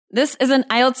This is an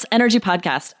IELTS Energy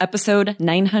Podcast, episode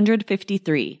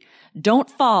 953. Don't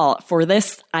fall for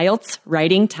this IELTS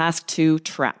Writing Task 2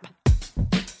 trap.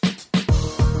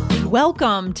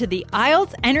 Welcome to the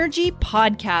IELTS Energy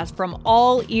Podcast from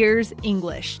All Ears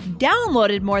English,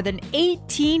 downloaded more than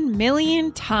 18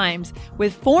 million times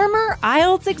with former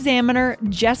IELTS examiner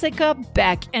Jessica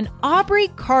Beck and Aubrey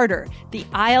Carter, the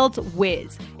IELTS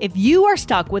whiz. If you are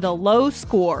stuck with a low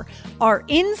score, our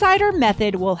insider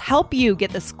method will help you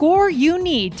get the score you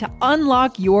need to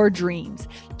unlock your dreams.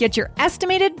 Get your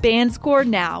estimated band score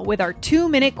now with our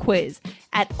 2-minute quiz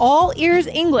at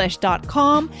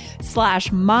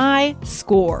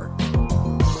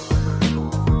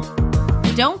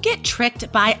allearsenglish.com/myscore. Don't get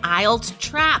tricked by IELTS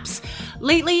traps.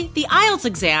 Lately, the IELTS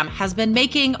exam has been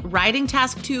making writing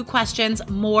task 2 questions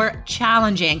more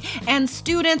challenging, and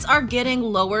students are getting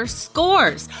lower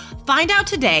scores. Find out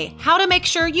today how to make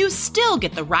sure you still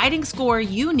get the writing score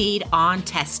you need on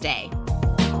test day.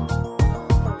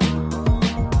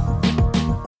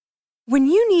 When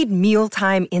you need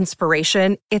mealtime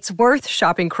inspiration, it's worth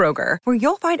shopping Kroger, where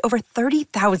you'll find over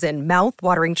 30,000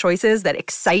 mouth-watering choices that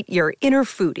excite your inner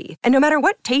foodie. And no matter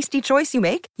what tasty choice you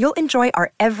make, you'll enjoy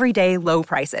our everyday low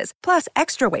prices, plus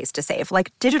extra ways to save,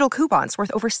 like digital coupons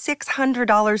worth over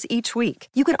 $600 each week.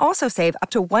 You can also save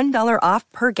up to $1 off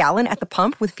per gallon at the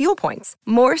pump with fuel points.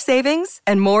 More savings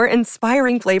and more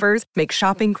inspiring flavors make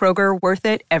shopping Kroger worth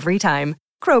it every time.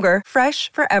 Kroger,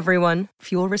 fresh for everyone.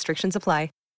 Fuel restrictions apply.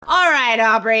 All right,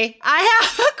 Aubrey, I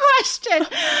have a question.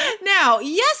 Now,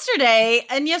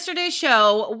 in yesterday's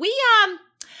show, we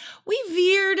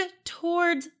veered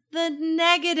towards the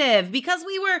negative because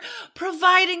we were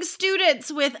providing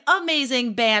students with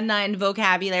amazing Band 9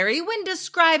 vocabulary when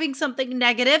describing something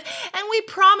negative, and we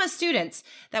promised students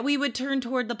that we would turn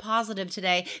toward the positive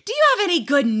today. Do you have any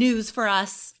good news for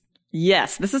us?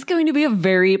 Yes, this is going to be a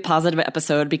very positive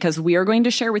episode because we are going to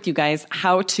share with you guys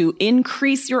how to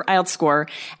increase your IELTS score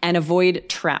and avoid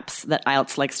traps that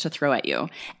IELTS likes to throw at you.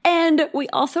 And we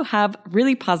also have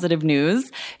really positive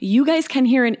news. You guys can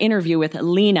hear an interview with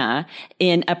Lena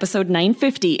in episode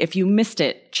 950. If you missed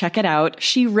it, check it out.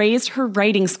 She raised her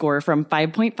writing score from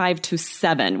 5.5 to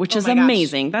 7, which is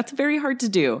amazing. That's very hard to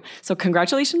do. So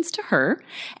congratulations to her,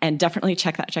 and definitely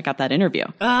check out that interview.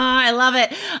 Oh, I love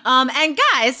it. And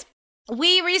guys,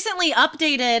 we recently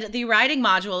updated the writing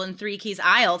module in 3 Keys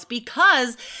IELTS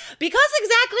because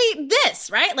exactly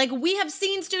this, right? Like, we have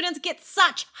seen students get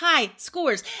such high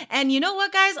scores. And you know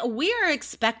what, guys? We are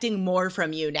expecting more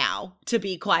from you now, to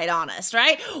be quite honest,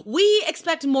 right? We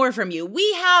expect more from you.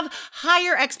 We have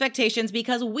higher expectations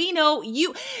because we know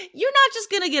you're not just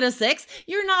going to get a 6.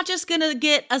 You're not just going to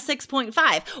get a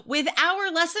 6.5. With our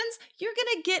lessons, you're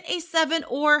going to get a 7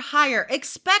 or higher.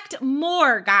 Expect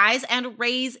more, guys, and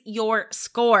raise your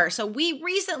score. So we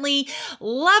recently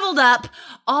leveled up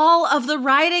all of the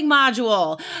writing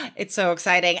module. It's so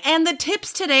exciting. And the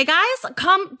tips today, guys,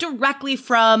 come directly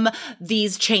from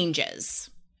these changes.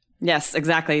 Yes,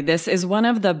 exactly. This is one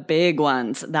of the big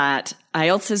ones that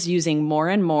IELTS is using more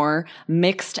and more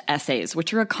mixed essays,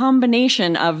 which are a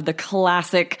combination of the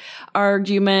classic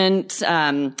argument,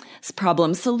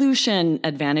 problem solution,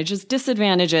 advantages,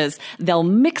 disadvantages. They'll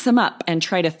mix them up and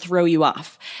try to throw you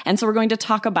off. And so we're going to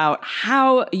talk about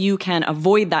how you can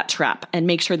avoid that trap and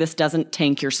make sure this doesn't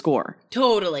tank your score.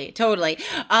 Totally.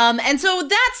 And so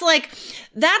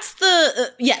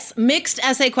yes, mixed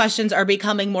essay questions are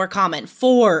becoming more common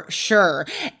for sure.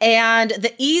 And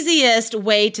the easiest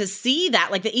way to see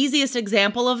that, like the easiest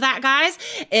example of that, guys,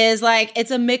 is like it's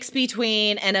a mix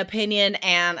between an opinion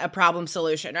and a problem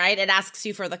solution, right? It asks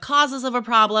you for the causes of a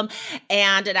problem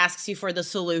and it asks you for the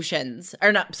solutions.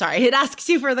 It asks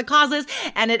you for the causes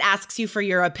and it asks you for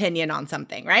your opinion on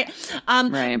something, right?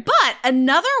 Right. But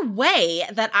another way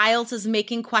that IELTS is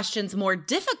making questions more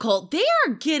difficult, they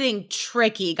are getting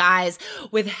tricky, guys,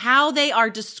 with how they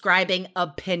are describing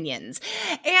opinions.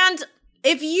 And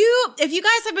if you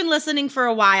guys have been listening for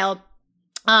a while,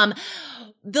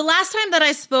 the last time that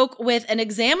I spoke with an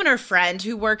examiner friend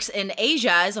who works in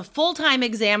Asia as a full-time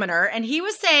examiner, and he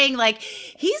was saying like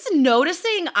he's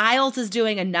noticing IELTS is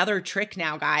doing another trick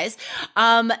now, guys.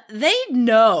 They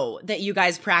know that you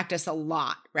guys practice a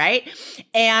lot, right?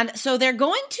 And so they're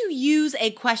going to use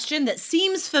a question that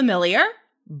seems familiar,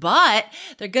 but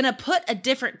they're going to put a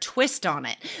different twist on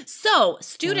it. So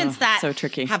students that so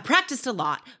tricky. have practiced a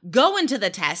lot go into the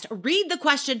test, read the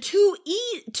question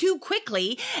too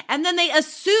quickly, and then they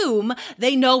assume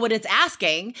they know what it's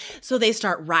asking. So they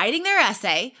start writing their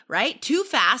essay, right, too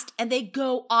fast, and they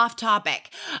go off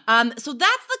topic. So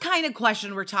that's the kind of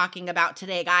question we're talking about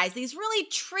today, guys. These really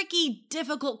tricky,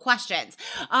 difficult questions.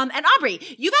 And Aubrey,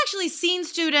 you've actually seen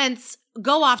students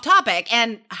go off topic,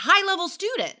 and high-level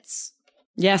students.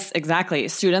 Yes, exactly.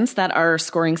 Students that are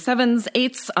scoring 7s,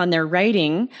 8s on their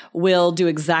writing will do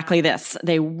exactly this.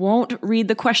 They won't read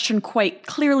the question quite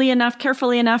clearly enough,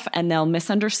 carefully enough, and they'll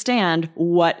misunderstand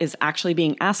what is actually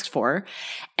being asked for.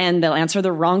 And they'll answer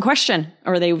the wrong question,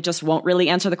 or they just won't really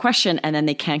answer the question, and then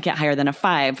they can't get higher than a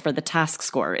 5 for the task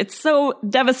score. It's so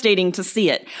devastating to see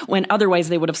it when otherwise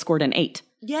they would have scored an 8.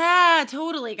 Yeah,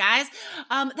 totally, guys.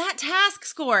 That task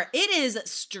score, it is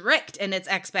strict in its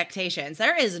expectations.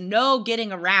 There is no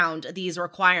getting around these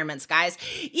requirements, guys.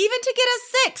 Even to get a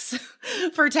 6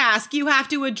 for task, you have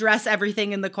to address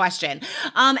everything in the question.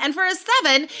 And for a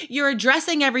 7, you're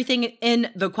addressing everything in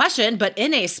the question, but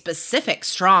in a specific,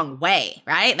 strong way,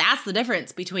 right? That's the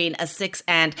difference between a 6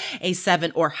 and a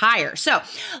 7 or higher. So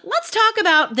let's talk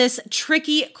about this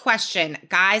tricky question,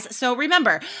 guys. So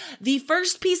remember, the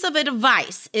first piece of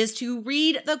advice is to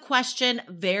read the question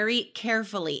very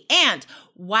carefully. And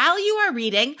while you are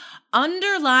reading,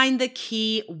 underline the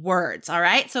key words, all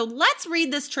right? So let's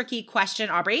read this tricky question,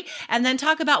 Aubrey, and then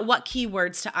talk about what key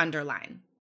words to underline.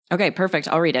 Okay, perfect.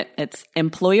 I'll read it. It's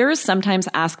employers sometimes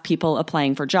ask people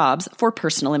applying for jobs for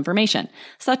personal information,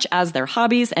 such as their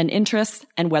hobbies and interests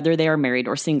and whether they are married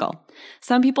or single.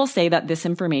 Some people say that this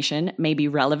information may be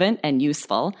relevant and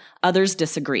useful. Others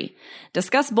disagree.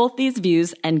 Discuss both these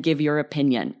views and give your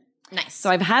opinion. Nice. So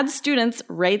I've had students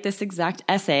write this exact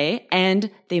essay and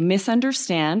they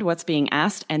misunderstand what's being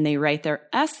asked and they write their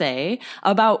essay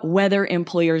about whether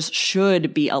employers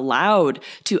should be allowed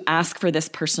to ask for this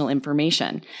personal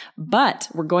information. But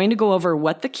we're going to go over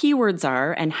what the keywords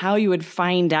are and how you would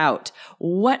find out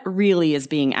what really is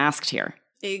being asked here.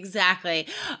 Exactly.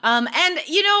 And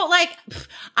you know, like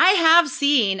I have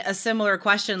seen a similar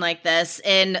question like this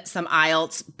in some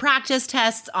IELTS practice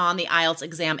tests on the IELTS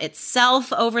exam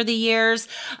itself over the years.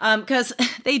 Cause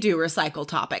they do recycle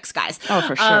topics, guys. Oh,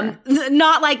 for sure.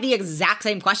 Not like the exact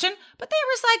same question, but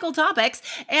they recycle topics.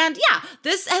 And yeah,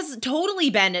 this has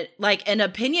totally been like an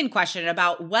opinion question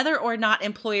about whether or not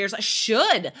employers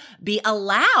should be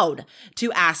allowed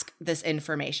to ask this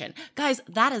information. Guys,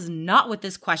 that is not what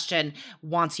this question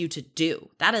wants you to do.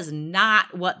 That is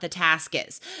not what the task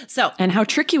is. So, and how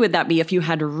tricky would that be if you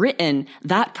had written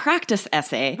that practice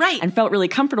essay and felt really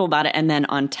comfortable about it, and then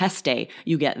on test day,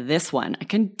 you get this one? I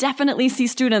can definitely see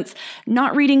students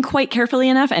not reading quite carefully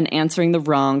enough and answering the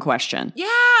wrong question. Yeah,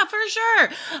 for sure.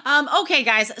 Okay,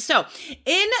 guys. So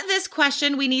in this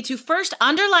question, we need to first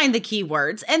underline the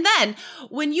keywords. And then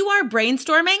when you are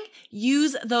brainstorming,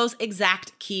 use those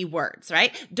exact keywords,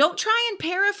 right? Don't try and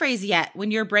paraphrase yet when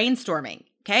you're brainstorming.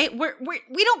 Okay,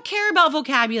 we don't care about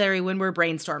vocabulary when we're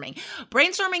brainstorming.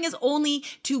 Brainstorming is only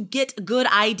to get good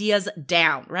ideas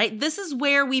down, right? This is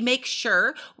where we make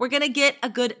sure we're going to get a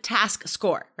good task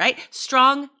score, right?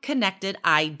 Strong, connected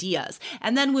ideas.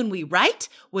 And then when we write,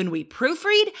 when we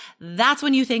proofread, that's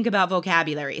when you think about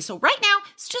vocabulary. So right now,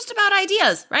 it's just about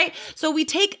ideas, right? So we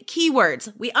take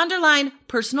keywords, we underline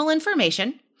personal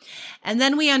information, and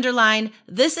then we underline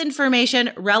this information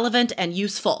relevant and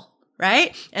useful.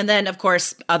 Right? And then, of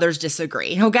course, others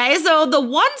disagree. Okay. So the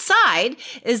one side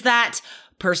is that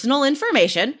personal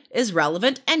information is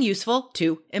relevant and useful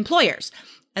to employers.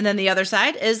 And then the other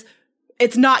side is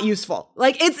it's not useful.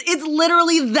 Like it's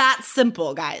literally that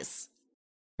simple, guys.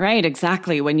 Right,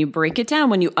 exactly. When you break it down,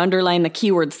 when you underline the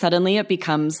keyword, suddenly it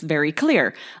becomes very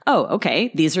clear. Oh, okay,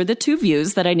 these are the two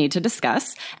views that I need to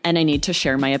discuss, and I need to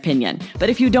share my opinion. But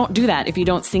if you don't do that, if you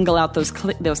don't single out those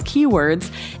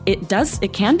keywords,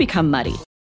 it can become muddy.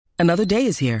 Another day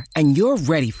is here, and you're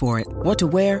ready for it. What to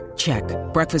wear? Check.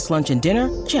 Breakfast, lunch, and dinner?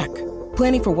 Check.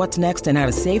 Planning for what's next and how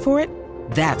to save for it?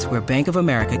 That's where Bank of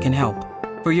America can help.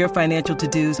 For your financial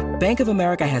to-dos, Bank of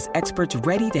America has experts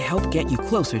ready to help get you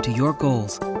closer to your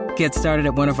goals. Get started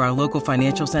at one of our local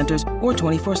financial centers or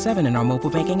 24/7 in our mobile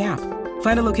banking app.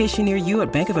 Find a location near you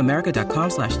at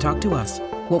bankofamerica.com/talktous.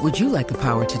 What would you like the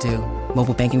power to do?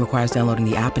 Mobile banking requires downloading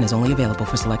the app and is only available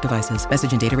for select devices.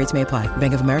 Message and data rates may apply.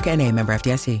 Bank of America NA, member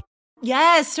FDIC.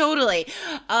 Yes, totally.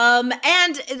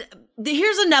 And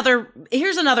here's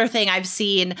another thing I've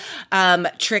seen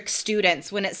trick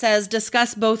students when it says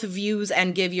discuss both views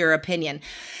and give your opinion.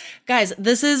 Guys,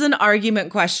 this is an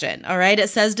argument question, all right? It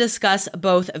says discuss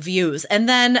both views. And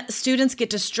then students get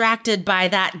distracted by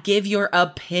that give your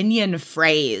opinion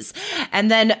phrase. And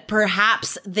then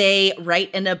perhaps they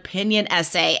write an opinion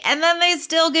essay and then they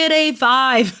still get a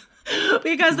 5.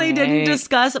 Because they didn't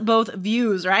discuss both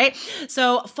views, right?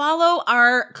 So follow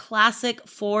our classic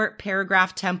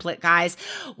 4-paragraph template, guys.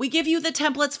 We give you the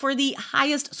templates for the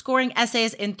highest scoring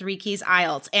essays in 3 Keys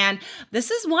IELTS. And this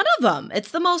is one of them.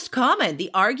 It's the most common, the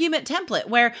argument template,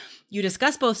 where you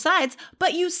discuss both sides,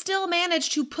 but you still manage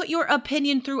to put your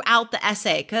opinion throughout the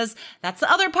essay, because that's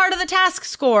the other part of the task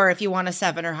score if you want a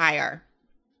 7 or higher.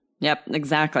 Yep,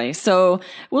 exactly. So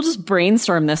we'll just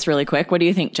brainstorm this really quick. What do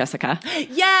you think, Jessica?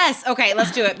 Yes. Okay,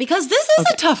 let's do it. Because this is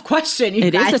a tough question,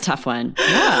 you guys. It is a tough one.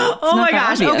 Yeah, oh my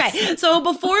gosh. Okay. So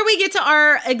before we get to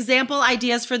our example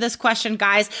ideas for this question,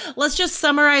 guys, let's just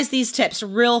summarize these tips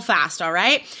real fast, all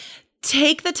right?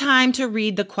 Take the time to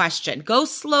read the question. Go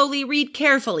slowly, read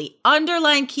carefully,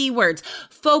 underline keywords,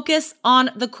 focus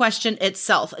on the question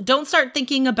itself. Don't start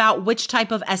thinking about which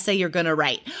type of essay you're going to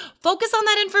write. Focus on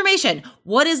that information.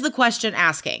 What is the question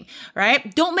asking,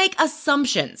 right? Don't make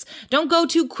assumptions. Don't go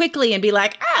too quickly and be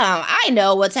like, oh, I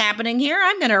know what's happening here.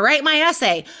 I'm going to write my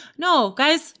essay. No,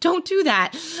 guys, don't do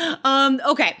that.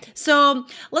 Okay, so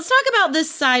let's talk about this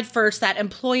side first, that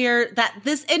employer, that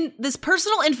this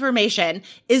personal information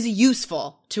is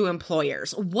useful to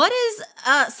employers. What is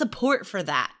support for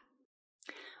that?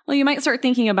 Well, you might start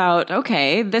thinking about,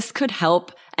 okay, this could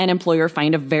help an employer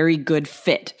find a very good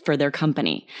fit for their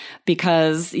company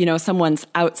because, someone's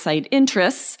outside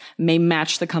interests may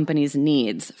match the company's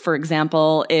needs. For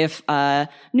example, if a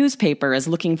newspaper is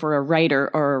looking for a writer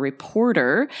or a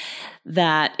reporter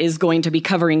that is going to be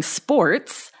covering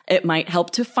sports, it might help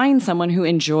to find someone who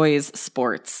enjoys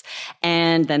sports.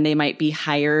 And then they might be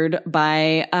hired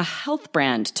by a health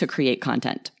brand to create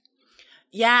content.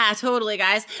 Yeah, totally,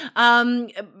 guys.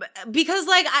 Because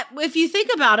if you think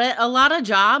about it, a lot of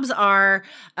jobs are,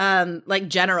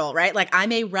 general, right? Like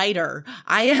I'm a writer.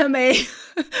 I am a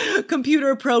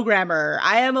computer programmer.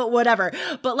 I am a whatever.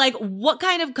 But what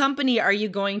kind of company are you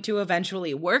going to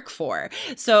eventually work for?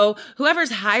 So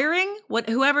whoever's hiring,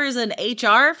 whoever is an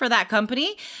HR for that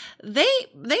company, they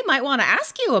might want to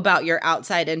ask you about your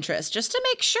outside interests just to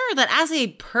make sure that as a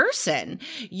person,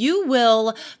 you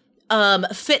will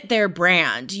fit their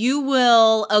brand. You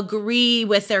will agree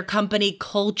with their company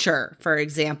culture, for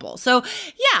example. So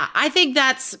yeah, I think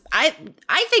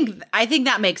I think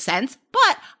that makes sense,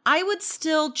 but I would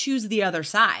still choose the other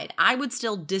side. I would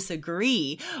still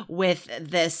disagree with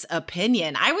this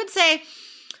opinion. I would say,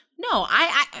 no,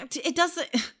 it doesn't.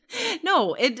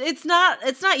 No, it's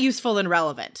not useful and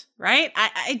relevant, right?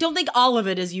 I don't think all of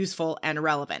it is useful and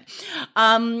relevant.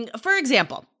 For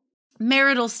example,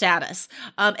 marital status.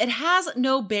 It has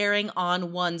no bearing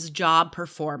on one's job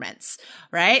performance,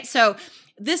 right? So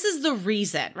this is the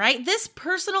reason, right? This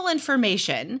personal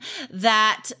information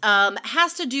that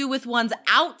has to do with one's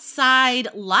outside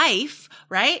life,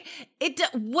 right?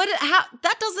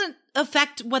 That doesn't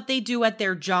affect what they do at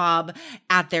their job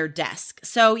at their desk.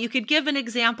 So you could give an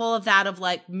example of that, of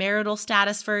marital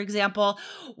status, for example,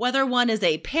 whether one is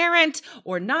a parent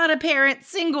or not a parent,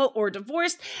 single or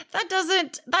divorced, that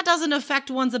doesn't affect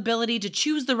one's ability to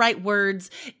choose the right words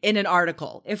in an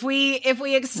article. If we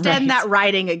extend that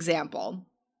writing example.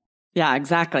 Yeah,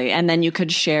 exactly. And then you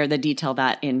could share the detail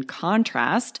that in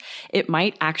contrast, it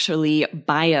might actually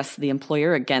bias the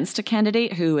employer against a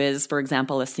candidate who is, for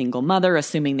example, a single mother,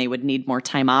 assuming they would need more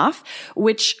time off,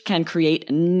 which can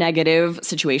create negative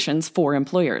situations for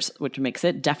employers, which makes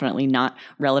it definitely not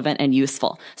relevant and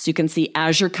useful. So you can see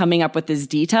as you're coming up with these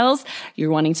details,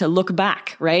 you're wanting to look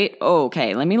back, right? Oh,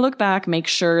 okay, let me look back, make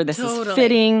sure this is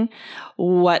fitting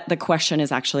what the question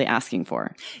is actually asking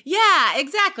for. Yeah,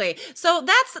 exactly. So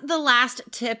that's the last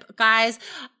tip, guys.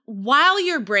 While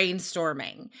you're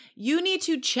brainstorming, you need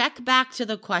to check back to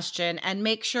the question and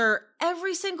make sure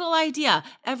every single idea,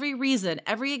 every reason,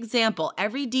 every example,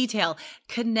 every detail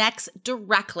connects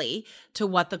directly to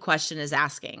what the question is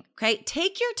asking. Okay?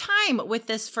 Take your time with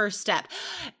this first step.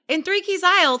 In 3 Keys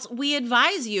IELTS, we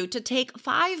advise you to take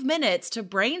 5 minutes to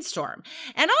brainstorm.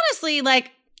 And honestly,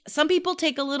 some people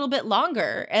take a little bit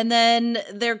longer and then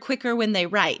they're quicker when they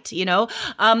write,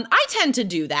 I tend to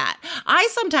do that. I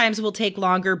sometimes will take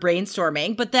longer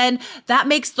brainstorming, but then that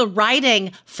makes the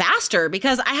writing faster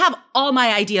because I have all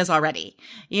my ideas already,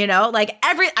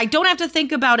 I don't have to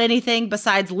think about anything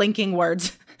besides linking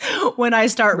words when I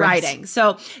start writing.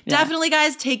 So definitely,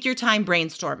 guys, take your time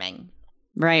brainstorming.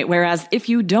 Right. Whereas if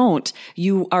you don't,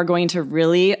 you are going to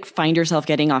really find yourself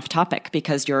getting off topic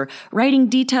because you're writing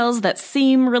details that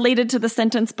seem related to the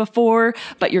sentence before,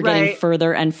 but you're getting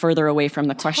further and further away from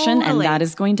the question. And that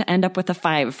is going to end up with a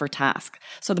 5 for task.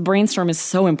 So the brainstorm is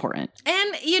so important.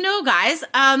 And, guys,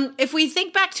 if we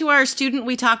think back to our student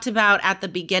we talked about at the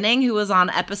beginning, who was on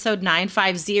episode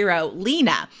 950,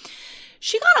 Lena,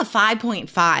 she got a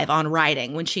 5.5 on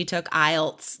writing when she took the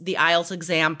IELTS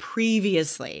exam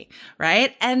previously,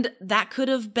 right? And that could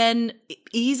have been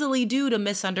easily due to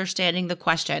misunderstanding the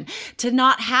question, to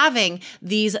not having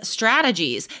these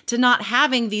strategies, to not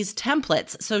having these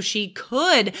templates, so she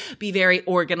could be very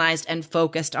organized and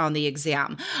focused on the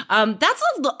exam.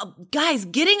 Guys,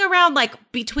 getting around like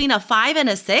between a 5 and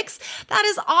a 6, that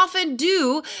is often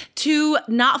due to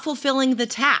not fulfilling the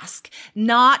task,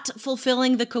 not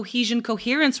fulfilling the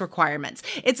coherence requirements.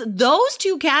 It's those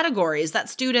two categories that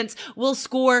students will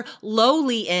score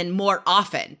lowly in more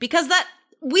often, because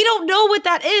we don't know what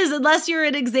that is unless you're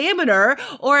an examiner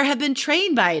or have been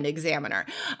trained by an examiner.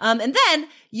 And then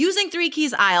using 3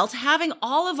 Keys IELTS, having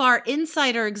all of our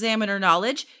insider examiner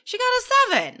knowledge, she got a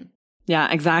 7.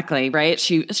 Yeah, exactly. Right.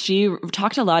 She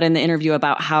talked a lot in the interview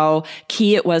about how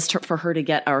key it was for her to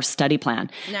get our study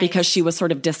plan because she was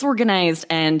sort of disorganized.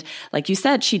 And like you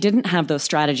said, she didn't have those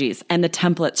strategies and the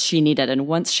templates she needed. And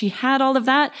once she had all of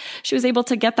that, she was able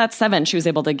to get that 7. She was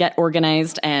able to get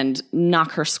organized and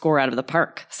knock her score out of the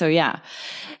park. So yeah,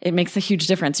 it makes a huge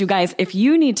difference. You guys, if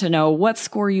you need to know what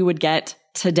score you would get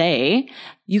today,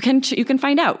 you can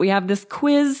find out. We have this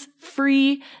quiz,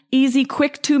 free, easy,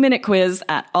 quick 2-minute quiz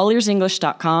at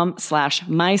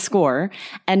allearsenglish.com/myscore.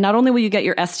 And not only will you get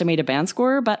your estimated band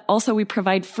score, but also we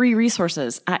provide free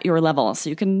resources at your level. So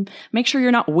you can make sure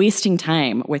you're not wasting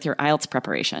time with your IELTS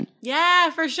preparation. Yeah,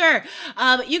 for sure.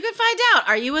 You can find out,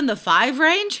 are you in the 5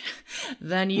 range?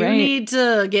 Then you need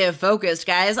to get focused,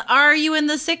 guys. Are you in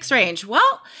the 6 range?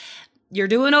 Well, you're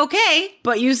doing okay,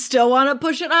 but you still want to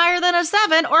push it higher than a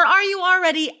 7, or are you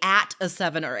already at a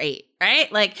 7 or 8, right?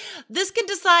 Like, this can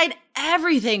decide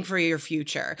everything for your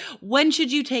future. When should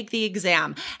you take the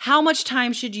exam? How much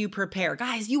time should you prepare?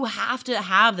 Guys, you have to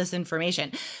have this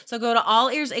information. So go to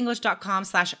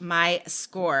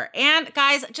allearsenglish.com/myscore. And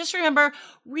guys, just remember,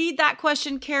 read that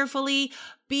question carefully.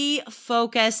 Be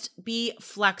focused, be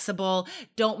flexible.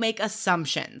 Don't make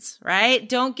assumptions, right?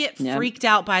 Don't get freaked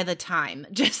out by the time.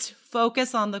 Just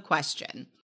focus on the question.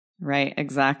 Right,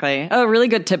 exactly. Oh, really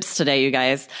good tips today, you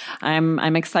guys.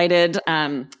 I'm excited.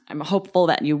 I'm hopeful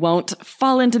that you won't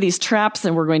fall into these traps,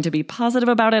 and we're going to be positive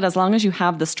about it. As long as you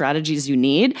have the strategies you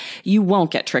need, you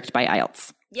won't get tricked by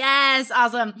IELTS. Yes,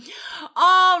 awesome.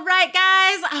 All right,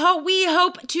 guys. We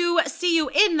hope to see you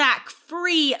in that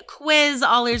free quiz,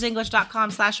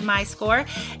 allearsenglish.com/myscore.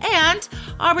 And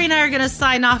Aubrey and I are going to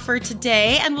sign off for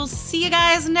today, and we'll see you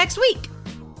guys next week.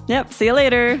 Yep. See you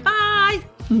later. Bye.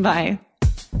 Bye.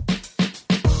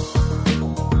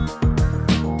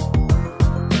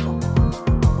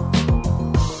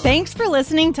 Thanks for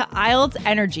listening to IELTS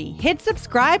Energy. Hit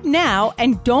subscribe now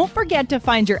and don't forget to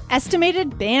find your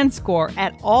estimated band score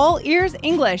at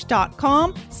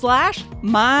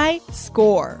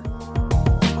allearsenglish.com/myscore.